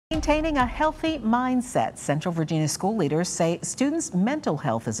Maintaining a healthy mindset. Central Virginia school leaders say students' mental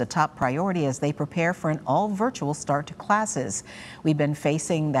health is a top priority as they prepare for an all-virtual start to classes. We've been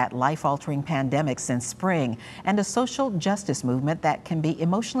facing that life-altering pandemic since spring and a social justice movement that can be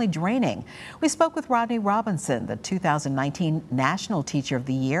emotionally draining. We spoke with Rodney Robinson, the 2019 National Teacher of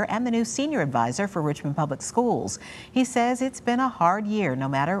the Year and the new Senior Advisor for Richmond Public Schools. He says it's been a hard year no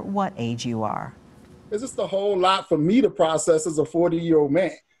matter what age you are. It's just a whole lot for me to process as a 40-year-old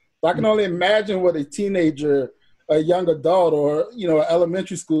man. So I can only imagine what a teenager, a young adult, or an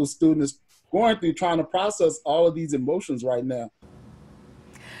elementary school student is going through trying to process all of these emotions right now.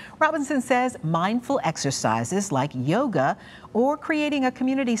 Robinson says mindful exercises like yoga or creating a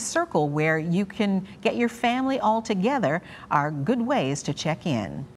community circle where you can get your family all together are good ways to check in.